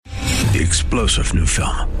the explosive new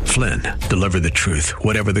film, Flynn, Deliver the Truth,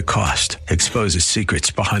 Whatever the Cost, exposes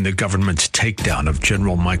secrets behind the government's takedown of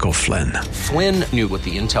General Michael Flynn. Flynn knew what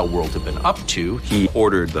the intel world had been up to. He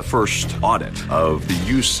ordered the first audit of the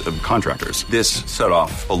use of contractors. This set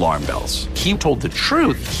off alarm bells. He told the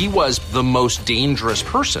truth. He was the most dangerous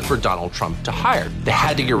person for Donald Trump to hire. They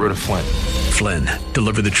had to get rid of Flynn. Flynn,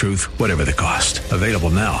 Deliver the Truth, Whatever the Cost. Available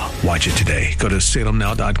now. Watch it today. Go to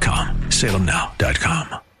salemnow.com.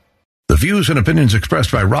 salemnow.com. The views and opinions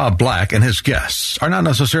expressed by Rob Black and his guests are not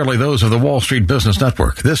necessarily those of the Wall Street Business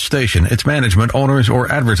Network, this station, its management, owners,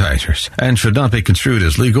 or advertisers, and should not be construed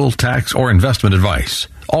as legal, tax, or investment advice.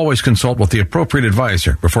 Always consult with the appropriate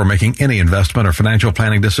advisor before making any investment or financial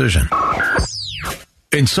planning decision.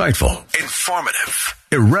 Insightful, informative,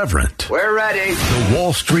 irreverent. We're ready. The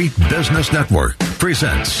Wall Street Business Network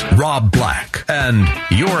presents Rob Black and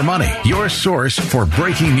Your Money, your source for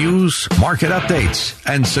breaking news, market updates,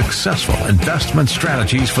 and successful investment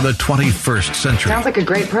strategies for the 21st century. Sounds like a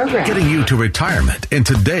great program. Getting you to retirement in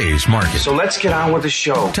today's market. So let's get on with the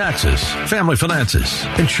show. Taxes, family finances,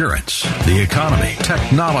 insurance, the economy,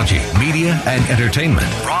 technology, media, and entertainment.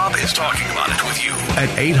 Rob is talking about it with you at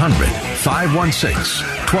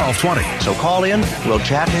 800-516-1220. So call in, we'll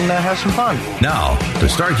chat and have some fun. Now, to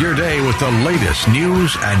start your day with the latest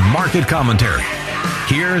news and market commentary,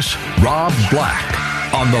 here's Rob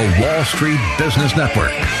Black on the Wall Street Business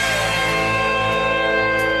Network.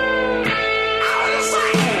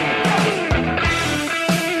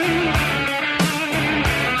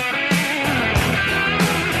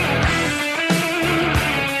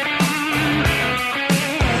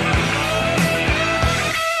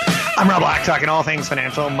 I'm Rob Black, talking all things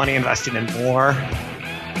financial, money, investing, and more.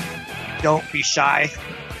 Don't be shy.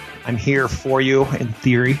 I'm here for you in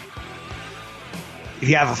theory. If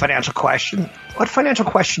you have a financial question, what financial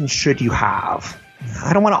question should you have?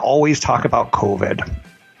 I don't want to always talk about COVID.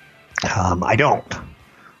 I don't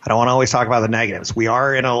want to always talk about the negatives. We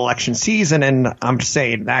are in an election season, and I'm just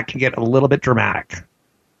saying that can get a little bit dramatic.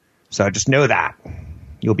 So just know that.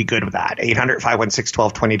 You'll be good with that.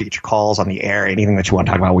 800-516-1220 to get your calls on the air. Anything that you want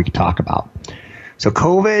to talk about, we can talk about. So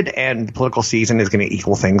COVID and the political season is going to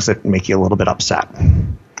equal things that make you a little bit upset.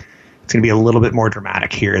 It's going to be a little bit more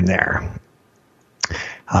dramatic here and there.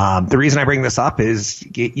 The reason I bring this up is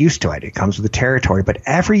get used to it. It comes with the territory. But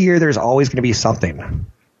every year there's always going to be something,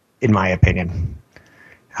 in my opinion.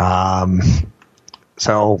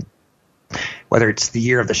 So whether it's the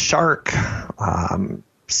year of the shark,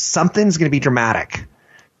 something's going to be dramatic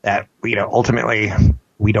that, ultimately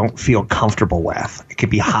we don't feel comfortable with. It could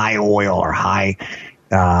be high oil or high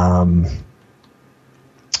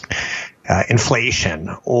inflation,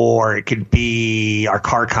 or it could be our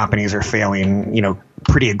car companies are failing,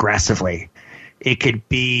 pretty aggressively. It could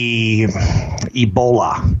be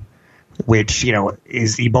Ebola, which,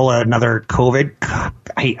 is Ebola another COVID?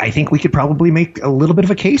 I think we could probably make a little bit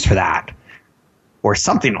of a case for that or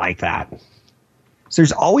something like that. So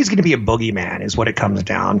there's always going to be a boogeyman is what it comes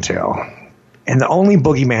down to. And the only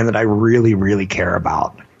boogeyman that I really, really care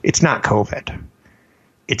about, it's not COVID.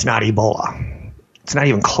 It's not Ebola. It's not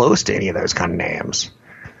even close to any of those kind of names.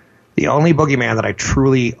 The only boogeyman that I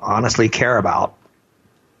truly, honestly care about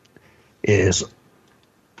is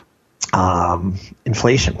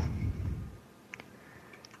inflation.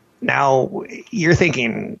 Now, you're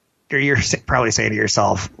thinking, or you're probably saying to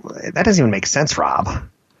yourself, that doesn't even make sense, Rob.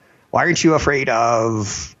 Why aren't you afraid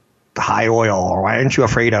of high oil, or why aren't you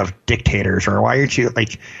afraid of dictators, or why aren't you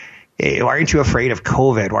afraid of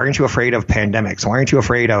COVID? Why aren't you afraid of pandemics? Why aren't you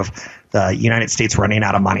afraid of the United States running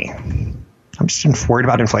out of money? I'm just worried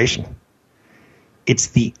about inflation. It's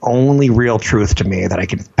the only real truth to me that I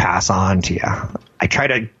can pass on to you. I try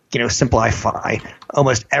to, simplify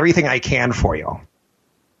almost everything I can for you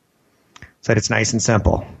so that it's nice and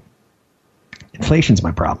simple. Inflation's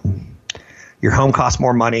my problem. Your home costs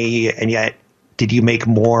more money, and yet did you make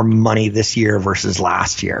more money this year versus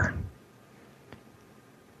last year?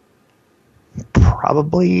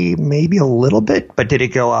 Probably, maybe a little bit, but did it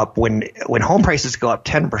go up when home prices go up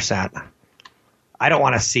 10%? I don't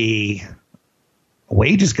want to see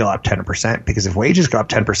wages go up 10%, because if wages go up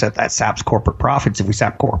 10%, that saps corporate profits. If we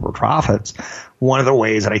sap corporate profits, one of the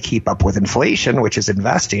ways that I keep up with inflation, which is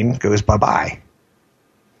investing, goes bye-bye.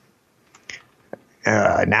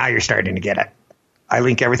 Now you're starting to get it. I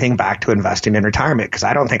link everything back to investing in retirement because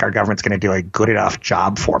I don't think our government's going to do a good enough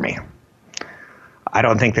job for me. I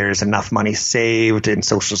don't think there's enough money saved in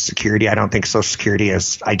Social Security. I don't think Social Security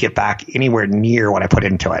I get back anywhere near what I put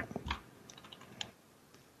into it.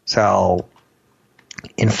 So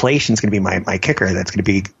inflation is going to be my kicker. That's going to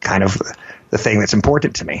be kind of the thing that's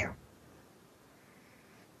important to me.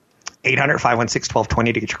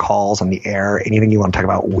 800-516-1220 to get your calls on the air. Anything you want to talk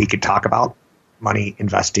about, we could talk about. Money,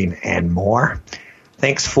 investing, and more.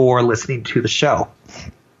 Thanks for listening to the show.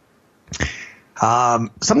 Some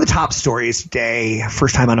of the top stories today,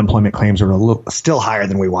 first-time unemployment claims are still higher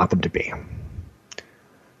than we want them to be.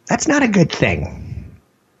 That's not a good thing.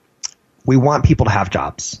 We want people to have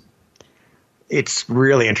jobs. It's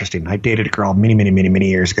really interesting. I dated a girl many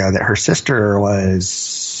years ago that her sister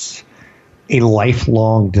was a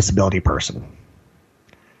lifelong disability person.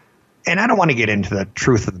 And I don't want to get into the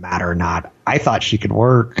truth of the matter or not. I thought she could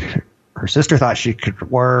work. Her sister thought she could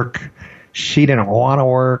work. She didn't want to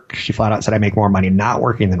work. She flat out said, I make more money not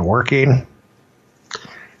working than working.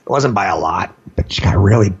 It wasn't by a lot, but she got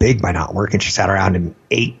really big by not working. She sat around and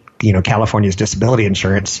ate, California's disability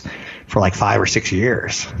insurance for like 5 or 6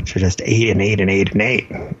 years. She just ate and ate and ate and ate.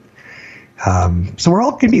 So we're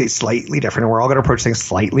all going to be slightly different, and we're all going to approach things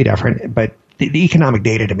slightly different. But the economic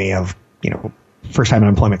data to me of, first-time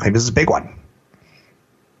unemployment claim, this is a big one.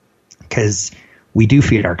 Because we do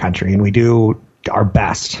feed our country, and we do our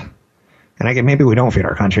best. And maybe we don't feed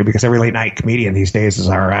our country, because every late-night comedian these days is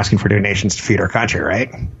asking for donations to feed our country,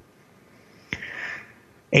 right?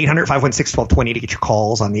 800-516-1220 to get your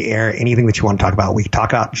calls on the air. Anything that you want to talk about. We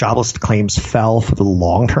talk about jobless claims fell for the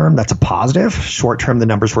long term. That's a positive. Short term, the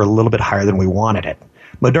numbers were a little bit higher than we wanted it.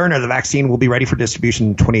 Moderna, the vaccine, will be ready for distribution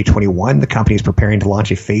in 2021. The company is preparing to launch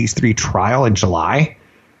a phase 3 trial in July,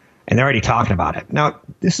 and they're already talking about it. Now,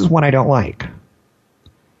 this is one I don't like.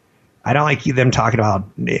 I don't like them talking about,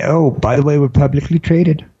 oh, by the way, we're publicly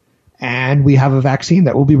traded, and we have a vaccine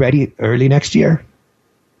that will be ready early next year.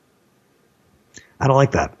 I don't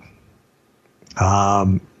like that.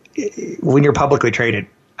 When you're publicly traded,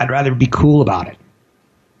 I'd rather be cool about it.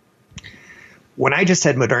 When I just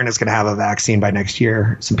said Moderna is going to have a vaccine by next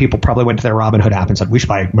year, some people probably went to their Robinhood app and said, we should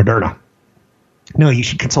buy Moderna. No, you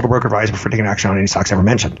should consult a broker advisor before taking action on any stocks ever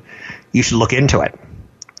mentioned. You should look into it.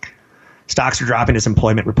 Stocks are dropping as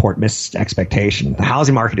employment report missed expectation. The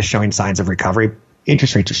housing market is showing signs of recovery.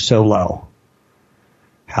 Interest rates are so low.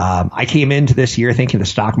 I came into this year thinking the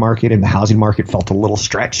stock market and the housing market felt a little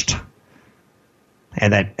stretched,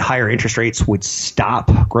 and that higher interest rates would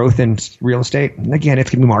stop growth in real estate. And again, it's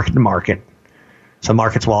going to be market to market. Some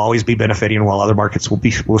markets will always be benefiting while other markets will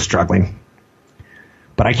be struggling.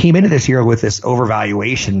 But I came into this year with this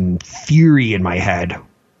overvaluation theory in my head,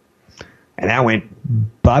 and that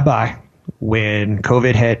went bye-bye when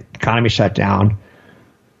COVID hit, economy shut down.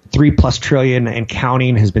 $3+ trillion and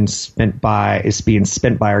counting is being spent by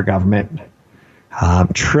our government.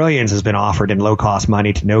 Trillions has been offered in low-cost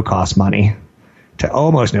money to no-cost money, to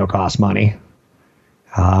almost no-cost money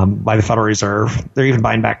by the Federal Reserve. They're even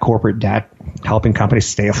buying back corporate debt, helping companies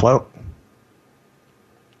stay afloat.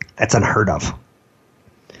 That's unheard of.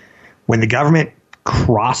 When the government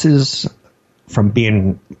crosses from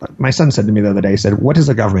being, my son said to me the other day, he said, what does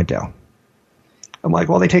the government do? I'm like,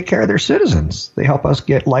 well, they take care of their citizens. They help us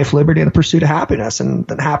get life, liberty, and the pursuit of happiness, and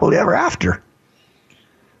then happily ever after.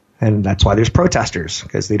 And that's why there's protesters,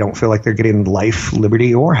 because they don't feel like they're getting life,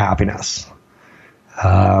 liberty, or happiness.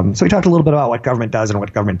 So we talked a little bit about what government does and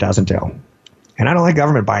what government doesn't do. And I don't like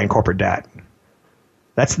government buying corporate debt.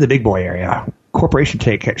 That's the big boy area. Corporations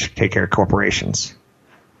should take care of corporations.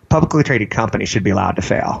 Publicly traded companies should be allowed to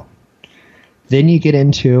fail. Then you get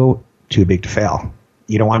into too big to fail.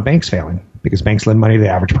 You don't want banks failing, because banks lend money to the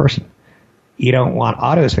average person. You don't want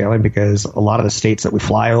autos failing, because a lot of the states that we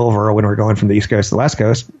fly over when we're going from the East Coast to the West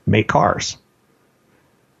Coast make cars,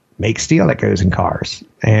 make steel that goes in cars,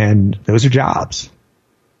 and those are jobs.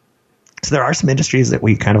 So there are some industries that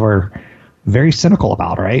we kind of are very cynical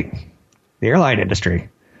about, right? The airline industry.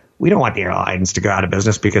 We don't want the airlines to go out of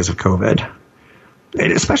business because of COVID.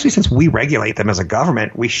 And especially since we regulate them as a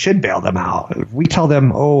government, we should bail them out. If we tell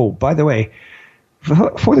them, oh, by the way,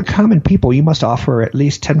 for the common people, you must offer at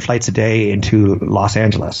least 10 flights a day into Los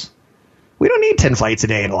Angeles. We don't need 10 flights a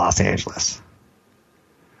day into Los Angeles.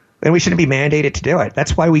 And we shouldn't be mandated to do it.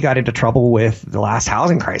 That's why we got into trouble with the last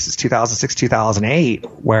housing crisis, 2006, 2008,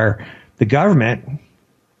 where the government,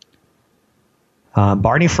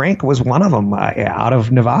 Barney Frank was one of them out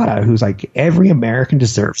of Nevada, who's like, every American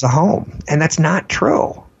deserves a home. And that's not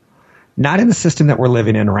true. Not in the system that we're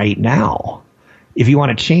living in right now. If you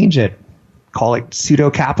want to change it, call it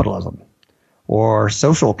pseudo-capitalism or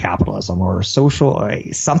social capitalism or social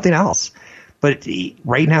something else. But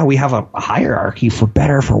right now we have a hierarchy, for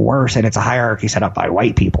better or for worse, and it's a hierarchy set up by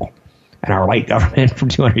white people and our white government from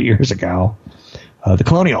 200 years ago. The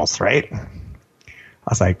colonials, right? I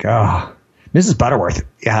was like, oh, Mrs. Butterworth,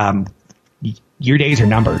 your days are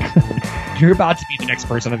numbered. You're about to be the next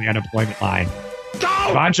person on the unemployment line. Go!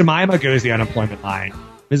 Aunt Jemima goes the unemployment line.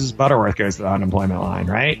 Mrs. Butterworth goes to the unemployment line,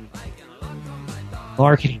 right?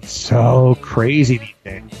 Marketing's so crazy these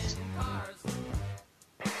days.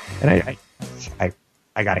 And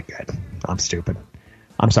I got it good. I'm stupid.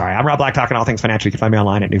 I'm sorry. I'm Rob Black, talking all things financial. You can find me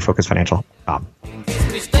online at newfocusfinancial.com.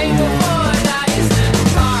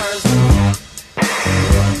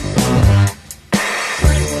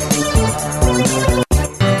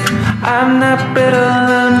 I'm not brittle,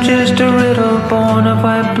 I'm just a riddle, born of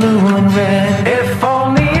white, blue, and red. If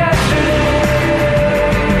only yesterday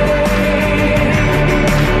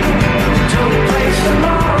took place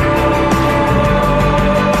tomorrow,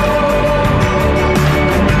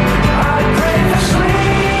 I'd pray for sleep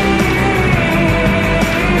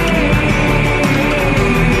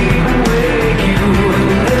and wake you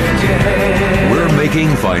and lift your head. We're making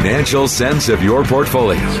financial sense of your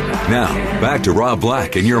portfolio. Now, back to Rob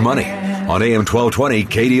Black and Your Money on AM 1220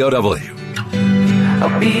 KDOW.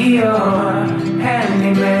 I'll be your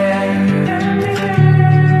handyman.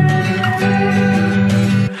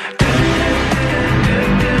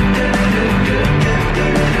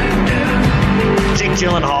 Jake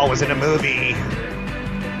Gyllenhaal was in a movie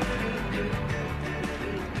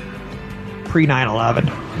pre 9/11.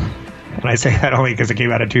 And I say that only because it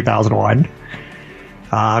came out in 2001.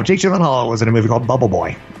 Jake Gyllenhaal was in a movie called Bubble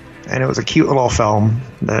Boy. And it was a cute little film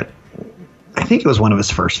that I think it was one of his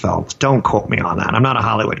first films. Don't quote me on that. I'm not a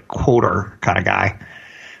Hollywood quoter kind of guy.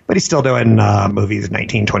 But he's still doing movies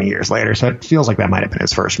 19, 20 years later. So it feels like that might have been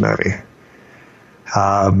his first movie.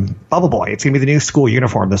 Bubble Boy. It's going to be the new school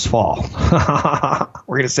uniform this fall.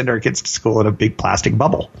 We're going to send our kids to school in a big plastic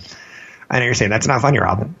bubble. I know you're saying, that's not funny,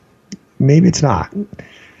 Robin. Maybe it's not.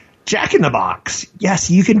 Jack in the Box. Yes,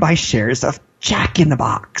 you can buy shares of Jack in the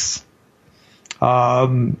Box.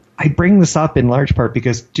 I bring this up in large part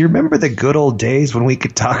because do you remember the good old days when we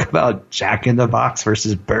could talk about Jack in the Box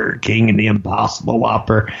versus Burger King and the Impossible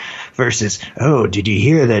Whopper versus, oh, did you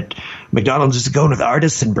hear that McDonald's is going with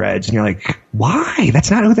artisan breads? And you're like, why? That's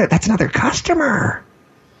not their customer.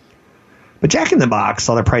 But Jack in the Box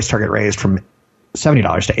saw their price target raised from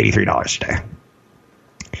 $70 to $83 today.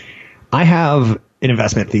 I have an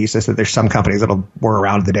investment thesis that there's some companies that were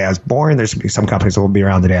around the day I was born. There's going to be some companies that will be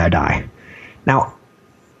around the day I die. Now,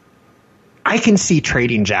 I can see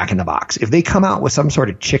trading Jack in the Box. If they come out with some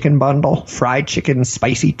sort of chicken bundle, fried chicken,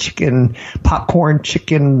 spicy chicken, popcorn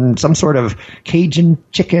chicken, some sort of Cajun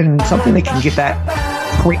chicken, something that can get that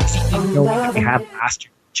crazy thing going that we had last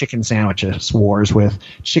year, chicken sandwiches wars with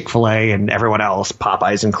Chick-fil-A and everyone else,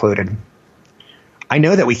 Popeyes included. I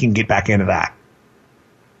know that we can get back into that.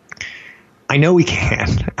 I know we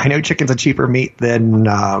can. I know chicken's a cheaper meat than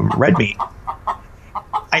red meat.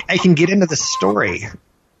 I can get into the story,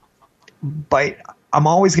 but I'm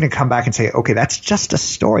always going to come back and say, okay, that's just a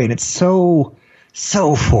story. And it's so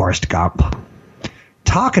Forrest Gump.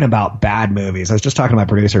 Talking about bad movies. I was just talking to my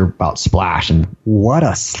producer about Splash, and what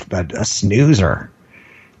a snoozer.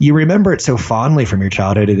 You remember it so fondly from your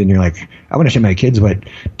childhood, and then you're like, I want to show my kids what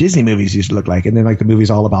Disney movies used to look like. And then like the movie's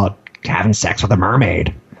all about having sex with a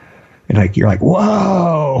mermaid. And like you're like,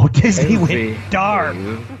 whoa, Disney went dark.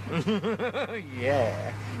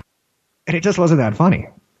 Yeah. And it just wasn't that funny.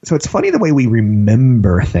 So it's funny the way we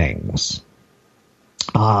remember things.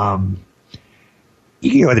 You can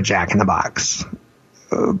go with a Jack in the Box.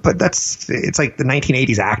 But it's like the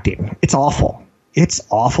 1980s acting. It's awful. It's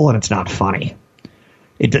awful and it's not funny.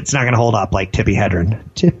 It's not going to hold up like Tippi Hedren.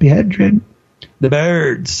 Tippi Hedren. The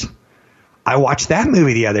Birds. I watched that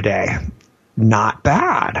movie the other day. Not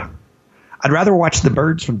bad. I'd rather watch The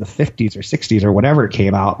Birds from the 50s or 60s or whatever it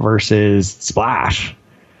came out versus Splash.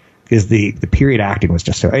 Because the period acting was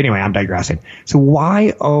just so... Anyway, I'm digressing. So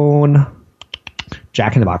why own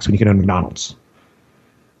Jack in the Box when you can own McDonald's?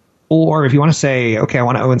 Or if you want to say, okay, I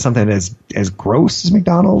want to own something as gross as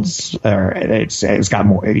McDonald's, or it's got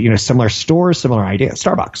more, similar stores, similar ideas,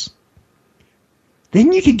 Starbucks.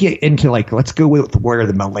 Then you could get into like, let's go with where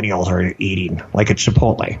the millennials are eating, like at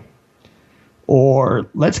Chipotle. Or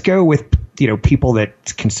let's go with, people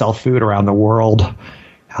that can sell food around the world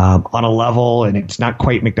on a level, and it's not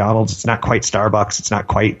quite McDonald's, it's not quite Starbucks, it's not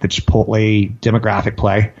quite the Chipotle demographic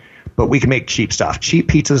play, but we can make cheap stuff, cheap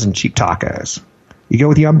pizzas and cheap tacos. You go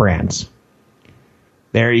with Yum Brands.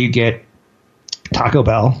 There you get Taco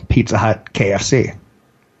Bell, Pizza Hut, KFC.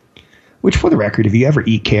 Which, for the record, if you ever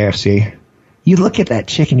eat KFC, you look at that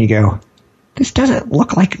chicken, you go, this doesn't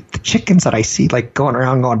look like the chickens that I see like going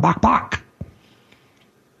around going bok bok.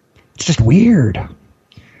 It's just weird.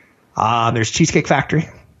 There's Cheesecake Factory.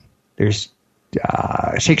 There's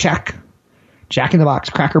Shake Shack, Jack in the Box,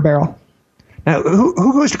 Cracker Barrel. Now,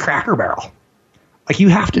 who goes to Cracker Barrel? Like, you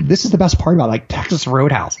have to, this is the best part about like Texas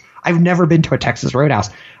Roadhouse. I've never been to a Texas Roadhouse.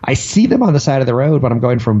 I see them on the side of the road when I'm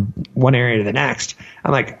going from one area to the next.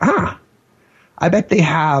 I'm like, I bet they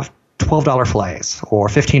have $12 fillets or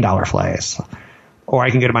 $15 fillets. Or I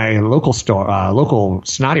can go to my local store, local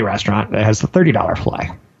snotty restaurant that has the $30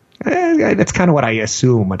 fillet. That's kind of what I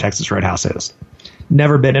assume a Texas Roadhouse is.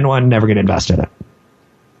 Never been in one, never get invested in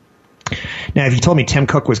it. Now, if you told me Tim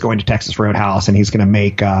Cook was going to Texas Roadhouse and he's going to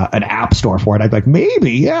make an app store for it, I'd be like,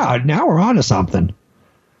 maybe, yeah, now we're on to something.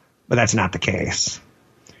 But that's not the case.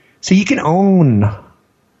 So you can own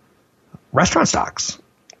restaurant stocks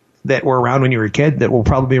that were around when you were a kid that will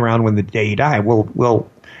probably be around when the day you die. Will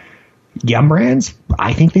Yum Brands?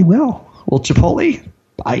 I think they will. Will Chipotle?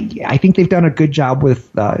 I think they've done a good job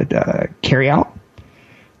with carry out.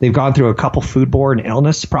 They've gone through a couple foodborne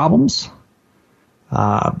illness problems.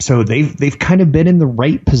 So they've kind of been in the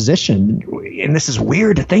right position. And this is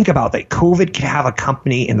weird to think about, that COVID could have a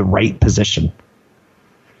company in the right position.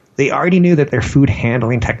 They already knew that their food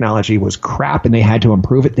handling technology was crap and they had to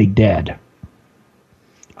improve it. They did.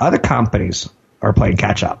 Other companies are playing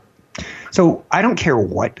catch up. So I don't care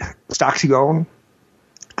what stocks you own.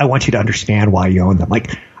 I want you to understand why you own them.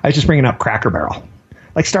 Like, I was just bringing up Cracker Barrel.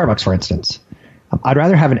 Like Starbucks, for instance. I'd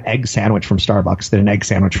rather have an egg sandwich from Starbucks than an egg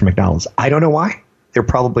sandwich from McDonald's. I don't know why. They're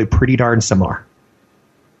probably pretty darn similar.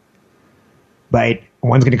 But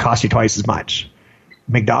one's going to cost you twice as much.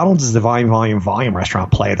 McDonald's is the volume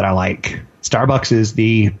restaurant play that I like. Starbucks is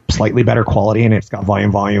the slightly better quality, and it's got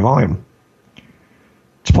volume.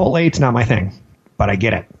 Chipotle, it's not my thing, but I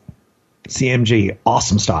get it. CMG,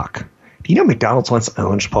 awesome stock. Do you know McDonald's once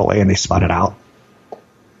owned Chipotle and they spun it out?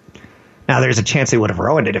 Now, there's a chance they would have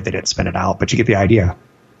ruined it if they didn't spin it out, but you get the idea.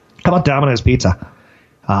 How about Domino's Pizza?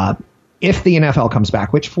 If the NFL comes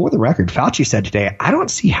back, which for the record, Fauci said today, I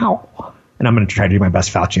don't see how, and I'm going to try to do my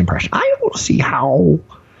best Fauci impression, I don't see how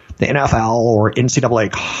the NFL or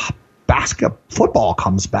NCAA football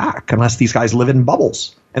comes back unless these guys live in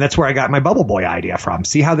bubbles. And that's where I got my bubble boy idea from.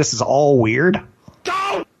 See how this is all weird?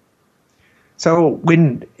 So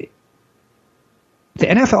when the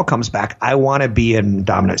NFL comes back, I want to be in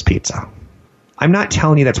Domino's Pizza. I'm not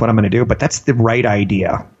telling you that's what I'm going to do, but that's the right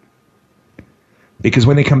idea. Because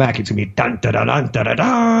when they come back, it's going to be dun dun dun dun dun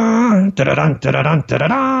dun dun dun dun dun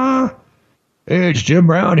dun. Hey, it's Jim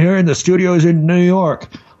Brown here in the studios in New York.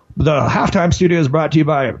 The halftime studio is brought to you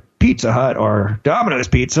by Pizza Hut or Domino's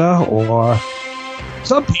Pizza or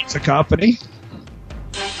some pizza company.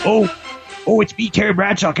 Oh, it's me, Terry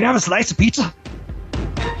Bradshaw. Can I have a slice of pizza?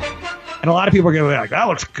 And a lot of people are going to be like, that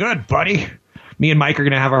looks good, buddy. Me and Mike are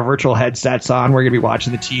going to have our virtual headsets on. We're going to be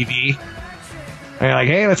watching the TV. And you're like,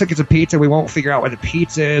 hey, let's look at some pizza. We won't figure out where the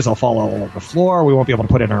pizza is. I'll fall all over the floor. We won't be able to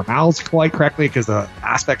put it in our mouths quite correctly because the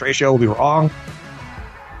aspect ratio will be wrong.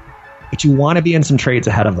 But you want to be in some trades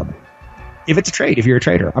ahead of them. If it's a trade, if you're a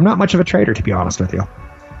trader. I'm not much of a trader, to be honest with you.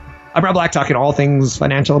 I'm Rob Black, talking all things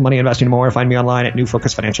financial, money, investing, and more. Find me online at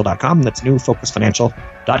newfocusfinancial.com. That's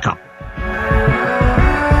newfocusfinancial.com.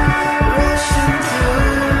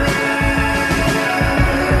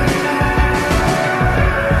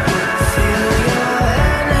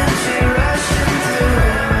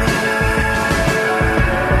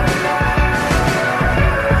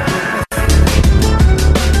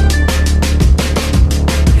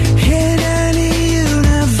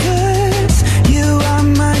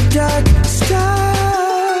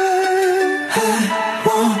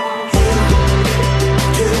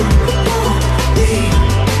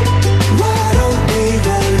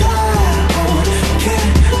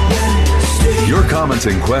 Comments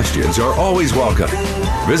and questions are always welcome.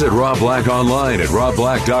 Visit Rob Black online at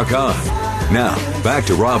robblack.com. Now, back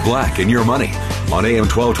to Rob Black and Your Money on AM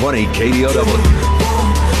 1220 KDOW.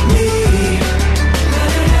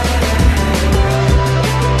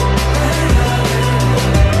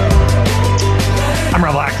 I'm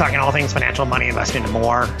Rob Black, talking all things financial, money, investing, and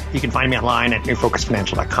more. You can find me online at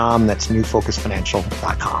newfocusfinancial.com. That's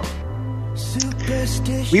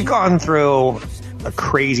newfocusfinancial.com. We've gone through a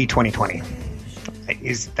crazy 2020.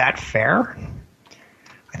 Is that fair?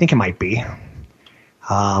 I think it might be.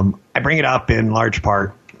 I bring it up in large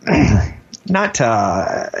part, not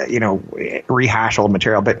to, rehash old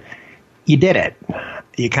material, but you did it.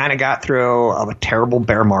 You kind of got through a terrible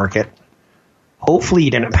bear market. Hopefully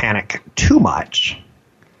you didn't panic too much.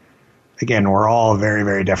 Again, we're all very,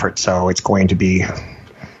 very different, so it's going to be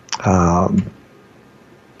I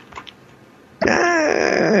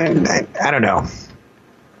don't know.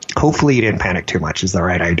 Hopefully you didn't panic too much is the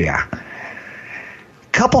right idea.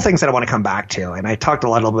 A couple things that I want to come back to, and I talked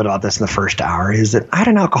a little bit about this in the first hour, is that I had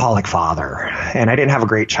an alcoholic father, and I didn't have a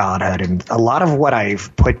great childhood, and a lot of what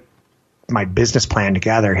I've put my business plan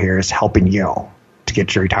together here is helping you. to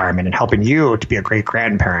get your retirement and helping you to be a great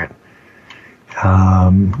grandparent.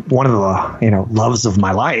 One of the loves of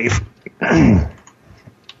my life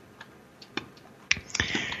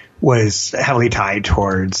was heavily tied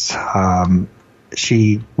towards.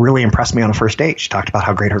 She really impressed me on the first date. She talked about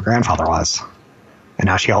how great her grandfather was, and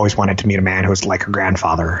how she always wanted to meet a man who was like her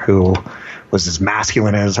grandfather, who was as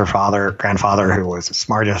masculine as her grandfather, who was as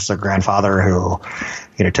smart as her grandfather, who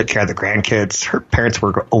took care of the grandkids. Her parents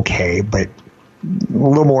were okay, but a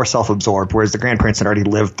little more self-absorbed, whereas the grandparents had already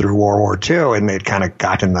lived through World War II, and they'd kind of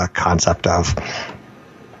gotten the concept of,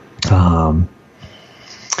 how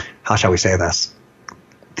shall we say this,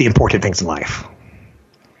 the important things in life.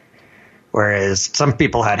 Whereas some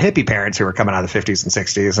people had hippie parents who were coming out of the 50s and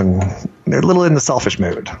 60s, and they're a little in the selfish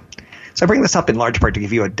mood. So I bring this up in large part to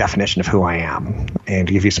give you a definition of who I am and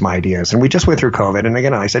to give you some ideas. And we just went through COVID, and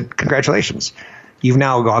again, I said, congratulations. You've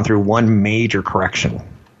now gone through one major correction.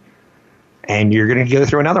 And you're going to go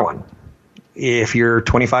through another one. If you're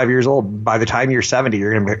 25 years old, by the time you're 70,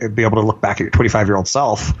 you're going to be able to look back at your 25-year-old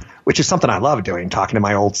self, which is something I love doing, talking to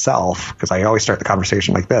my old self, because I always start the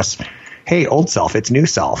conversation like this. Hey, old self, it's new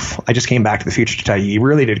self. I just came back to the future to tell you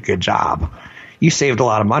really did a good job. You saved a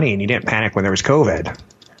lot of money and you didn't panic when there was COVID.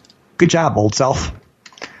 Good job, old self.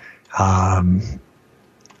 I've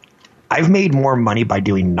made more money by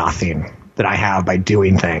doing nothing than I have by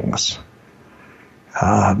doing things.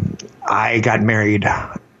 I got married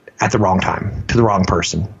at the wrong time to the wrong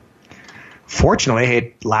person. Fortunately,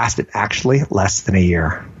 it lasted actually less than a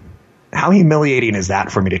year. How humiliating is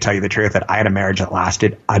that for me to tell you the truth, that I had a marriage that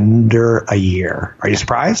lasted under a year? Are you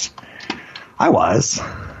surprised? I was.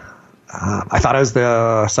 I thought I was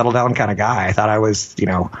the settle down kind of guy. I thought I was,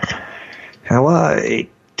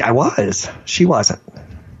 I was. She wasn't.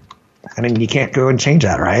 I mean, you can't go and change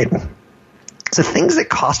that, right? So things that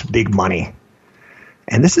cost big money.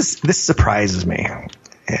 And this surprises me.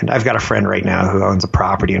 And I've got a friend right now who owns a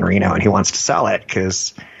property in Reno, and he wants to sell it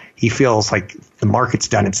because he feels like the market's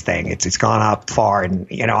done its thing. It's gone up far. And,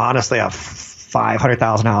 honestly, a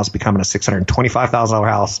 $500,000 house becoming a $625,000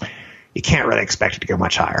 house, you can't really expect it to go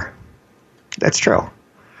much higher. That's true.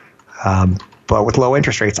 But with low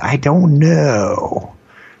interest rates, I don't know.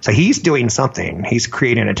 So he's doing something. He's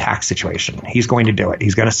creating a tax situation. He's going to do it.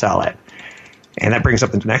 He's going to sell it. And that brings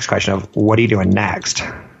up the next question of, what are you doing next?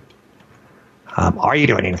 Are you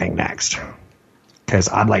doing anything next? Because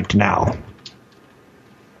I'd like to know.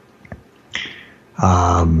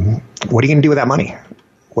 What are you going to do with that money?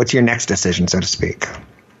 What's your next decision, so to speak?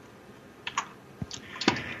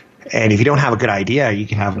 And if you don't have a good idea, you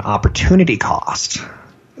can have an opportunity cost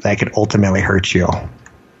that could ultimately hurt you.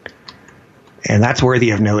 And that's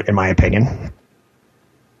worthy of note, in my opinion.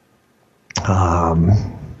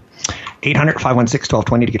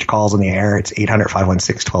 800-516-1220 to get your calls on the air. It's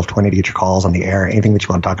 800-516-1220 to get your calls on the air. Anything that you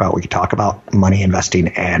want to talk about, we can talk about. Money, investing,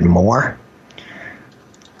 and more.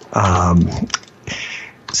 Some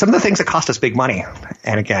of the things that cost us big money.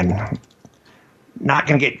 And again, not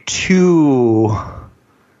going to get too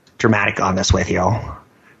dramatic on this with you,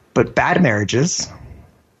 but bad marriages,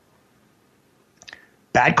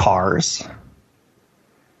 bad cars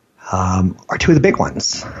are two of the big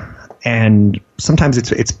ones. And sometimes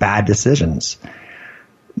it's bad decisions.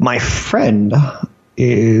 My friend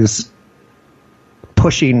is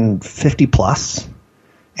pushing 50 plus,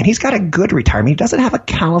 and he's got a good retirement. He doesn't have a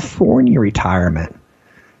California retirement.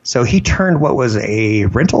 So he turned what was a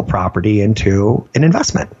rental property into an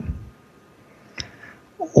investment.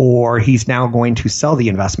 Or he's now going to sell the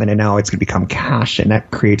investment, and now it's going to become cash, and that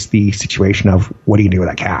creates the situation of, what do you do with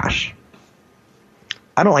that cash?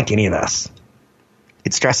 I don't like any of this.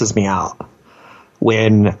 It stresses me out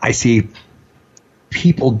when I see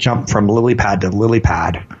people jump from lily pad to lily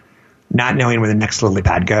pad, not knowing where the next lily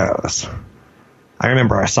pad goes. I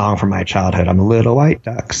remember a song from my childhood. I'm a little white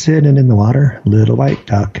duck sitting in the water, little white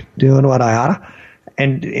duck doing what I oughta.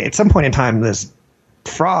 And at some point in time, this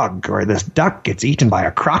frog or this duck gets eaten by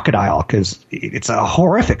a crocodile, because it's a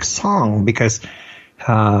horrific song, because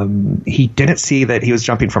he didn't see that he was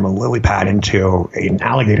jumping from a lily pad into an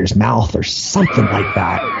alligator's mouth or something like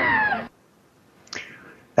that.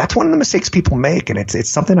 That's one of the mistakes people make, and it's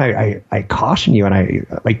something I caution you. And I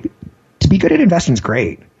like, to be good at investing is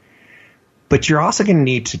great, but you're also going to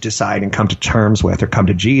need to decide and come to terms with, or come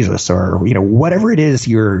to Jesus, or whatever it is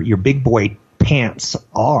your big boy pants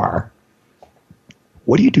are.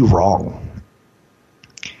 What do you do wrong?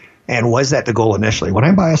 And was that the goal initially? When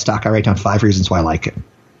I buy a stock, I write down 5 reasons why I like it.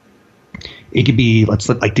 It could be, let's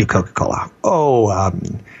do Coca-Cola.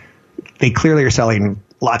 They clearly are selling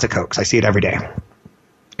lots of Cokes. I see it every day.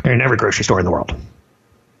 They're in every grocery store in the world.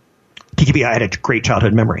 It could be, I had a great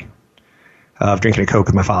childhood memory. of drinking a Coke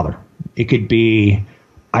with my father. It could be,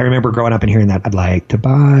 I remember growing up and hearing that, I'd like to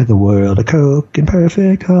buy the world a Coke in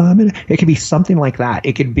perfect harmony. It could be something like that.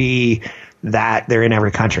 It could be that they're in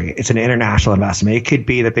every country. It's an international investment. It could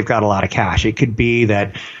be that they've got a lot of cash. It could be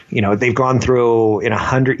that, they've gone through, in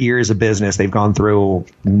 100 years of business, they've gone through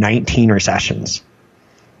 19 recessions.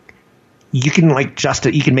 You can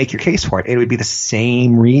you can make your case for it. It would be the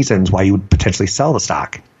same reasons why you would potentially sell the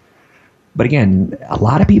stock. But again, a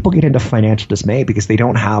lot of people get into financial dismay because they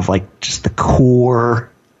don't have just the core,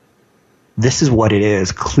 this is what it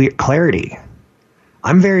is, clarity.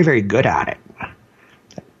 I'm very, very good at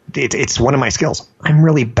it. It's one of my skills. I'm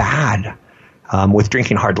really bad with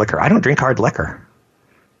drinking hard liquor. I don't drink hard liquor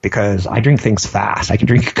because I drink things fast. I can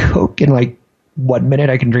drink Coke in 1 minute.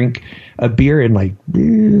 I can drink a beer in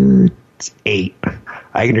 8.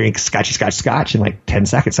 I can drink scotch in 10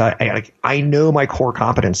 seconds. So I know my core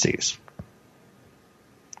competencies.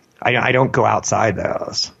 I don't go outside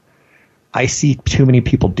those. I see too many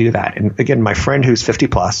people do that. And again, my friend who's 50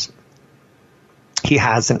 plus, he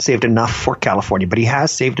hasn't saved enough for California, but he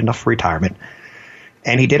has saved enough for retirement.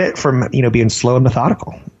 And he did it from, being slow and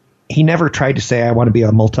methodical. He never tried to say, I want to be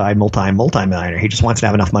a multi-millionaire. He just wants to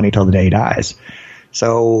have enough money till the day he dies.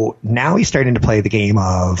 So now he's starting to play the game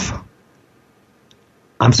of,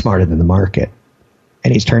 I'm smarter than the market.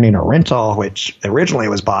 And he's turning a rental, which originally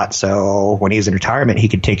was bought so when he's in retirement, he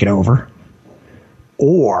could take it over.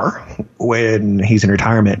 Or when he's in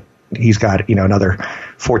retirement, he's got, another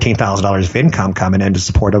 $14,000 of income coming in to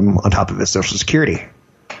support him on top of his Social Security.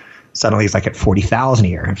 Suddenly he's at $40,000 a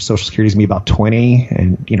year. If Social Security is going to be about 20,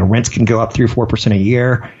 and rents can go up 3 or 4% a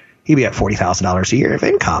year, he'd be at $40,000 a year of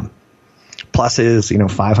income. Plus his,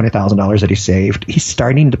 $500,000 that he saved. He's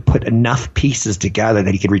starting to put enough pieces together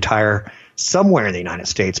that he could retire somewhere in the United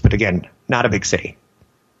States, but again, not a big city.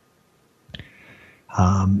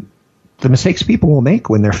 The mistakes people will make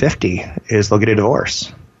when they're 50 is they'll get a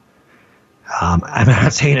divorce. I'm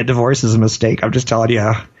not saying a divorce is a mistake. I'm just telling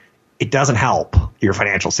you, it doesn't help your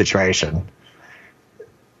financial situation.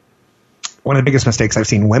 One of the biggest mistakes I've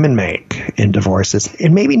seen women make in divorces,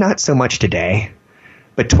 and maybe not so much today,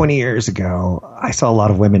 but 20 years ago, I saw a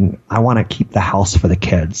lot of women, I want to keep the house for the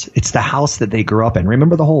kids. It's the house that they grew up in.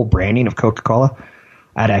 Remember the whole branding of Coca-Cola?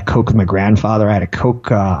 I had a Coke with my grandfather. I had a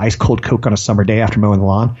Coke, ice cold Coke on a summer day after mowing the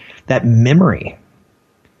lawn. That memory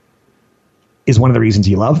is one of the reasons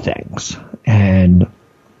you love things. And,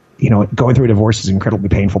 going through a divorce is an incredibly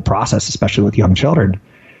painful process, especially with young children.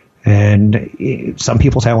 And some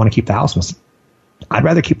people say, I want to keep the house. I'd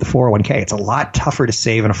rather keep the 401k. It's a lot tougher to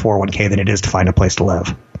save in a 401k than it is to find a place to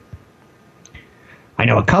live. I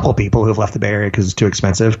know a couple people who have left the Bay Area because it's too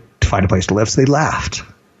expensive to find a place to live, so they left.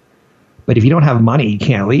 But if you don't have money, you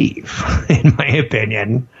can't leave, in my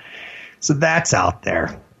opinion. So that's out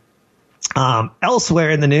there.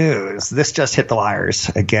 Elsewhere in the news, this just hit the wires.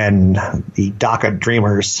 Again, the DACA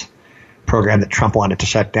Dreamers program that Trump wanted to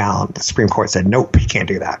shut down. The Supreme Court said, nope, he can't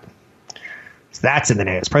do that. So that's in the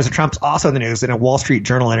news. President Trump's also in the news in a Wall Street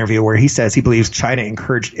Journal interview where he says he believes China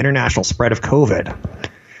encouraged international spread of COVID.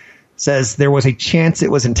 Says there was a chance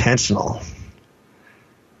it was intentional.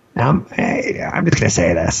 Now, I'm just going to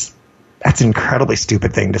say this. That's an incredibly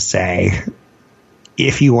stupid thing to say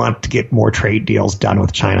if you want to get more trade deals done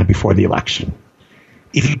with China before the election.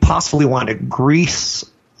 If you possibly want to grease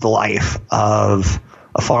the life of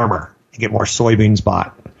a farmer and get more soybeans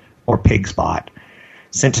bought or pigs bought,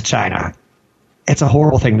 sent to China, it's a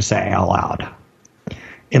horrible thing to say out loud.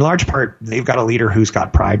 In large part, they've got a leader who's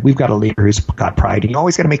got pride. We've got a leader who's got pride. And you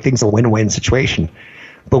always got to make things a win-win situation.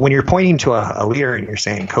 But when you're pointing to a leader and you're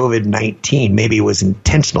saying COVID-19 maybe it was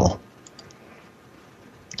intentional,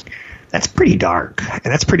 that's pretty dark.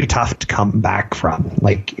 And that's pretty tough to come back from.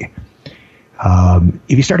 If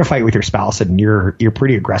you start a fight with your spouse and you're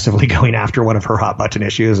pretty aggressively going after one of her hot button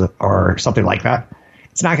issues or something like that,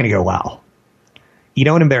 it's not going to go well. You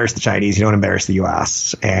don't embarrass the Chinese. You don't embarrass the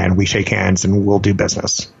U.S. And we shake hands and we'll do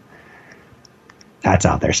business. That's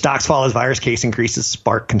out there. Stocks fall as virus case increases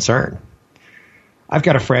spark concern. I've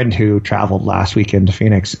got a friend who traveled last weekend to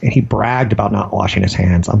Phoenix, and he bragged about not washing his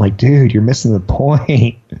hands. I'm like, dude, you're missing the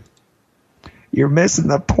point. You're missing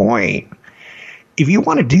the point. If you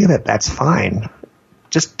want to do that, that's fine.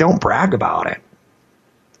 Just don't brag about it.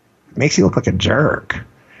 It makes you look like a jerk.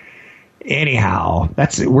 Anyhow,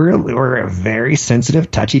 we're a very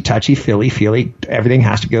sensitive, touchy, feely, everything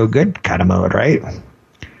has to go good kind of mode, right?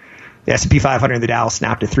 The S&P 500 and the Dow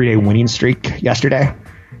snapped a 3-day winning streak yesterday.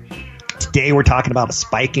 Today we're talking about a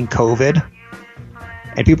spike in COVID,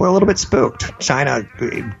 and people are a little bit spooked. China,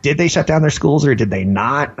 did they shut down their schools or did they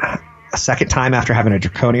not? A second time after having a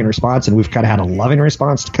draconian response, and we've kind of had a loving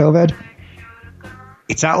response to COVID.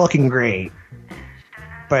 It's not looking great.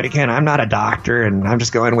 But again, I'm not a doctor, and I'm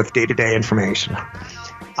just going with day-to-day information.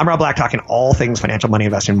 I'm Rob Black, talking all things financial, money,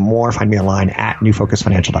 investing, and more. Find me online at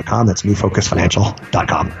newfocusfinancial.com. That's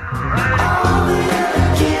newfocusfinancial.com.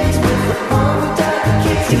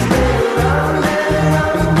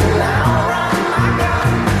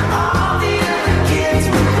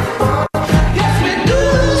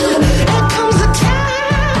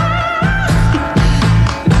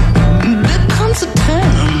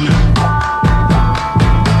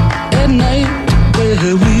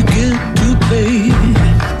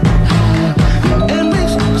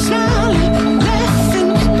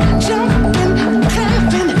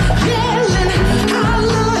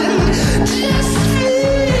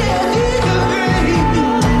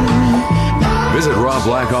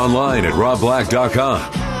 Black online at robblack.com.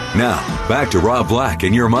 Now, back to Rob Black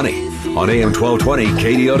and Your Money on AM 1220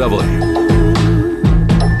 KDOW.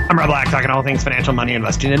 I'm Rob Black, talking all things financial, money,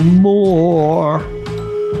 investing, and more.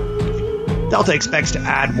 Delta expects to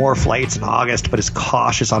add more flights in August, but is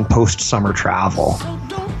cautious on post-summer travel.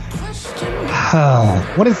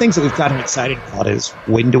 One of the things that we've gotten excited about is,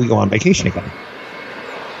 when do we go on vacation again?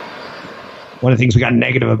 One of the things we got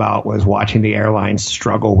negative about was watching the airlines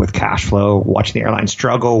struggle with cash flow, watching the airlines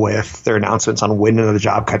struggle with their announcements on when the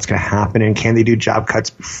job cut's going to happen, and can they do job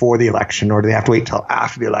cuts before the election, or do they have to wait till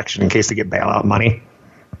after the election in case they get bailout money?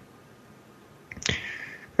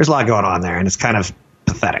 There's a lot going on there, and it's kind of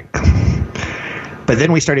pathetic. But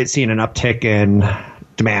then we started seeing an uptick in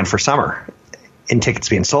demand for summer, in tickets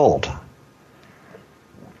being sold.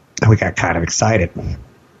 And we got kind of excited.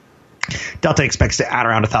 Delta expects to add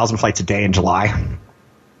around 1,000 flights a day in July.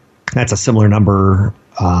 That's a similar number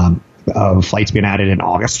of flights being added in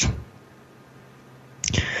August.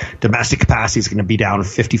 Domestic capacity is going to be down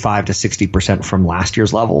 55 to 60% from last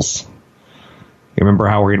year's levels. You remember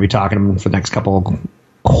how we're going to be talking for the next couple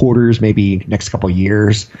quarters, maybe next couple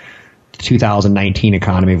years, the 2019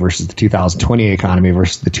 economy versus the 2020 economy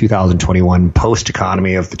versus the 2021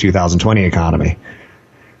 post-economy of the 2020 economy.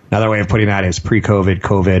 Another way of putting that is pre-COVID,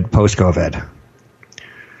 COVID, post-COVID.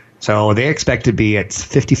 So they expect to be at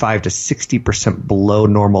 55 to 60% below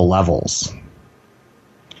normal levels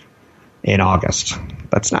in August.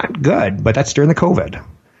 That's not good, but that's during the COVID.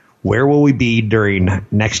 Where will we be during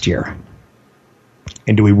next year?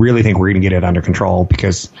 And do we really think we're going to get it under control?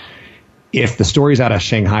 Because if the stories out of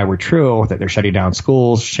Shanghai were true, that they're shutting down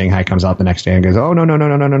schools, Shanghai comes out the next day and goes, oh,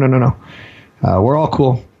 no. We're all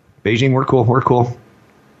cool. Beijing, we're cool.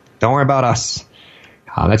 Don't worry about us.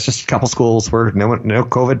 That's just a couple schools. We're no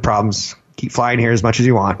COVID problems. Keep flying here as much as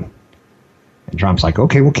you want. And Trump's like,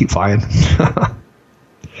 okay, we'll keep flying.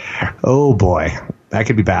 Oh, boy. That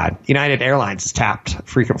could be bad. United Airlines has tapped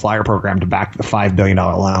frequent flyer program to back the $5 billion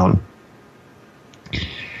loan.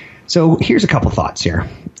 So here's a couple thoughts here.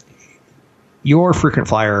 Your frequent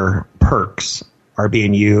flyer perks are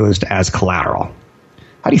being used as collateral.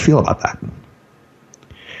 How do you feel about that?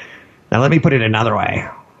 Now, let me put it another way.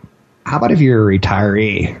 How about if you're a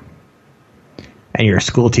retiree and you're a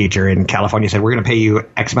school teacher in California said, we're going to pay you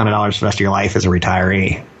X amount of dollars for the rest of your life as a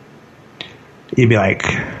retiree? You'd be like,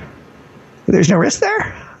 there's no risk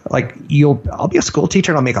there? Like, I'll be a school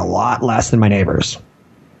teacher and I'll make a lot less than my neighbors.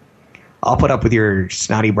 I'll put up with your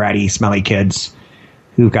snotty, bratty, smelly kids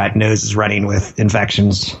who've got noses running with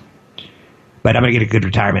infections, but I'm going to get a good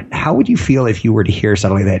retirement. How would you feel if you were to hear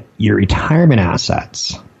suddenly that your retirement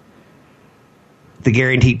assets, the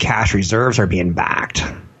guaranteed cash reserves, are being backed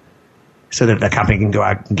so that the company can go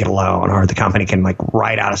out and get a loan, or the company can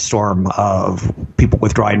ride out a storm of people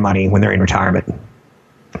withdrawing money when they're in retirement?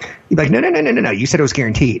 You'd be like, no. You said it was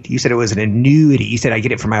guaranteed. You said it was an annuity. You said I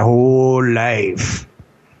get it for my whole life.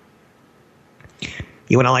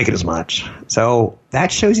 You wouldn't like it as much. So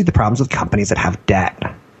that shows you the problems with companies that have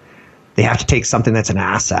debt. They have to take something that's an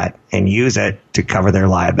asset and use it to cover their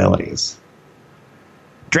liabilities.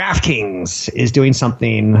 DraftKings is doing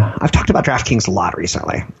something. I've talked about DraftKings a lot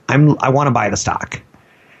recently. I want to buy the stock.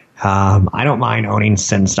 I don't mind owning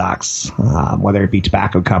sin stocks, whether it be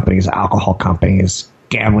tobacco companies, alcohol companies,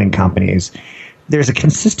 gambling companies. There's a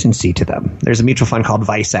consistency to them. There's a mutual fund called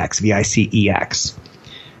VICEX, VICEX,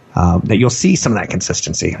 that you'll see some of that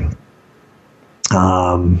consistency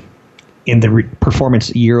in the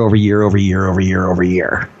performance year over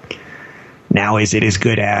year. Now, is it as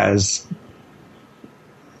good as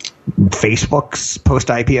Facebook's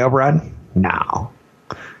post-IPO run? No.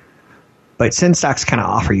 But sin stocks kind of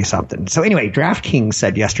offer you something. So anyway, DraftKings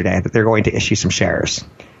said yesterday that they're going to issue some shares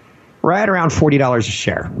right around $40 a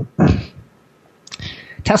share.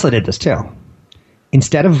 Tesla did this too.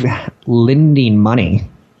 Instead of lending money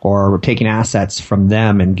or taking assets from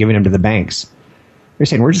them and giving them to the banks, They're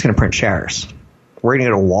saying, we're just going to print shares. We're going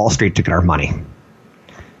to go to Wall Street to get our money.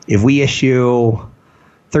 If we issue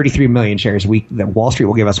 33 million shares a week, then Wall Street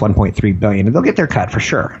will give us 1.3 billion, and they'll get their cut for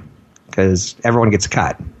sure, because everyone gets a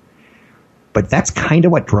cut. But that's kind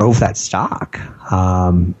of what drove that stock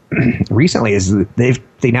recently. Is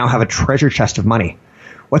they now have a treasure chest of money.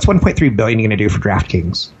 What's 1.3 billion going to do for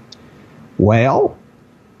DraftKings? Well,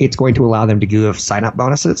 it's going to allow them to give sign-up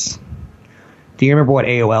bonuses. Do you remember what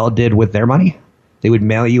AOL did with their money? They would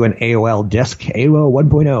mail you an AOL disc, AOL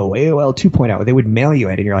 1.0, AOL 2.0. They would mail you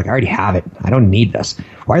it, and you're like, I already have it. I don't need this.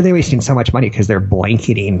 Why are they wasting so much money? Because they're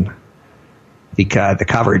blanketing the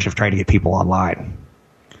coverage of trying to get people online.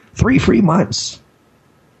 3 free months.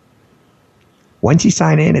 Once you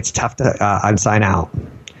sign in, it's tough to unsign out.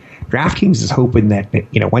 DraftKings is hoping that,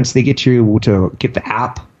 once they get you to get the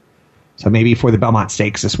app, so maybe for the Belmont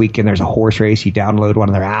Stakes this weekend, there's a horse race, you download one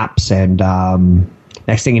of their apps, and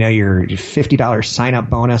next thing you know, your $50 sign-up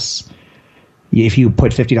bonus. If you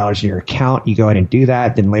put $50 in your account, you go ahead and do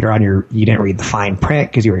that. Then later on, you didn't read the fine print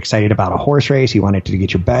because you were excited about a horse race. You wanted to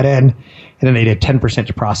get your bet in. And then they did 10%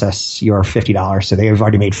 to process your $50. So they've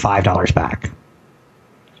already made $5 back.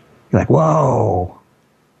 You're like, whoa.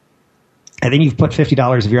 And then you've put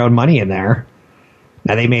 $50 of your own money in there.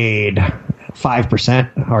 Now they made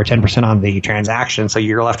 5% or 10% on the transaction. So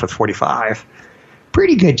you're left with 45.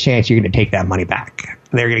 Pretty good chance you're going to take that money back.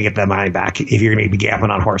 They're going to get that money back if you're going to be gambling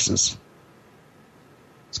on horses.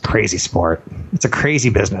 It's a crazy sport. It's a crazy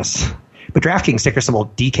business. But DraftKings ticker symbol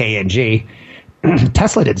DKNG.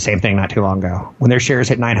 Tesla did the same thing not too long ago when their shares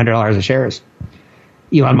hit $900 a shares.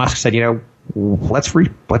 Elon Musk said,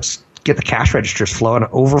 let's get the cash registers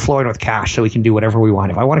overflowing with cash so we can do whatever we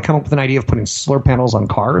want. If I want to come up with an idea of putting solar panels on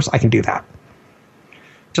cars, I can do that.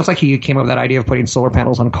 Just like he came up with that idea of putting solar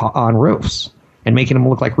panels on roofs and making them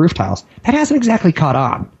look like roof tiles. That hasn't exactly caught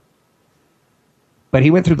on. But he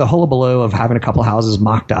went through the hullabaloo of having a couple houses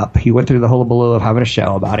mocked up. He went through the hullabaloo of having a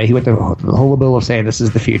show about it. He went through the hullabaloo of saying this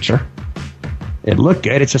is the future. It looked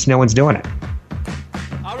good. It's just no one's doing it.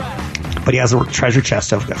 All right. But he has a treasure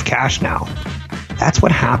chest of cash now. That's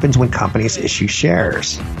what happens when companies issue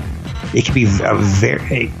shares. It can be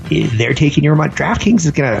they're taking your money. DraftKings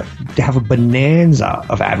is going to have a bonanza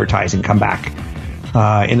of advertising come back.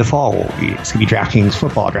 In the fall, it's going to be DraftKings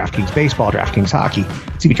football, DraftKings baseball, DraftKings hockey. It's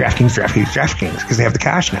going to be DraftKings, because they have the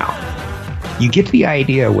cash now. You get the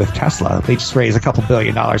idea with Tesla. They just raised a couple $2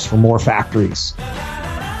 billion for more factories.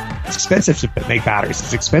 It's expensive to make batteries.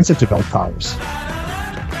 It's expensive to build cars.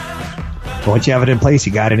 But once you have it in place,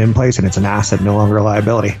 you got it in place, and it's an asset, no longer a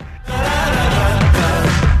liability.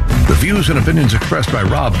 The views and opinions expressed by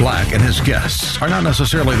Rob Black and his guests are not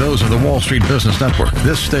necessarily those of the Wall Street Business Network,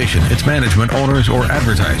 this station, its management, owners, or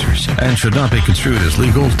advertisers, and should not be construed as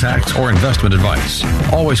legal, tax, or investment advice.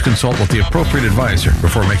 Always consult with the appropriate advisor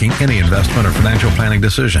before making any investment or financial planning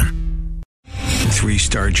decision.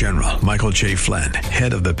 3-star General Michael J. Flynn,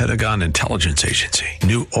 head of the Pentagon Intelligence Agency,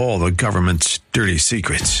 knew all the government's dirty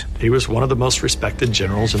secrets. He was one of the most respected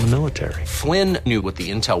generals in the military. Flynn knew what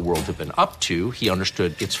the intel world had been up to. He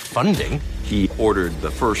understood its funding. He ordered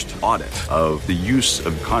the first audit of the use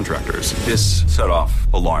of contractors. This set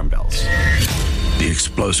off alarm bells. The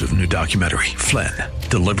explosive new documentary, Flynn,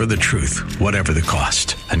 Deliver the Truth, Whatever the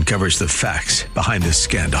Cost, uncovers the facts behind this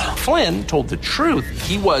scandal. Flynn told the truth.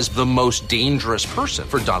 He was the most dangerous person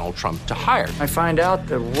for Donald Trump to hire. I find out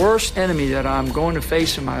the worst enemy that I'm going to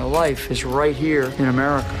face in my life is right here in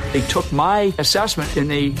America. They took my assessment and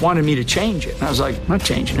they wanted me to change it. And I was like, I'm not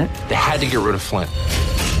changing it. They had to get rid of Flynn.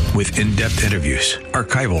 With in-depth interviews,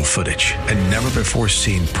 archival footage, and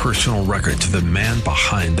never-before-seen personal records of the man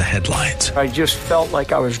behind the headlines. I just felt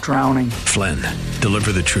like I was drowning. Flynn,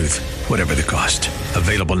 Deliver the Truth, Whatever the Cost.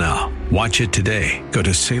 Available now. Watch it today. Go to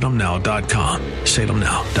salemnow.com.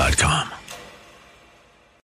 salemnow.com.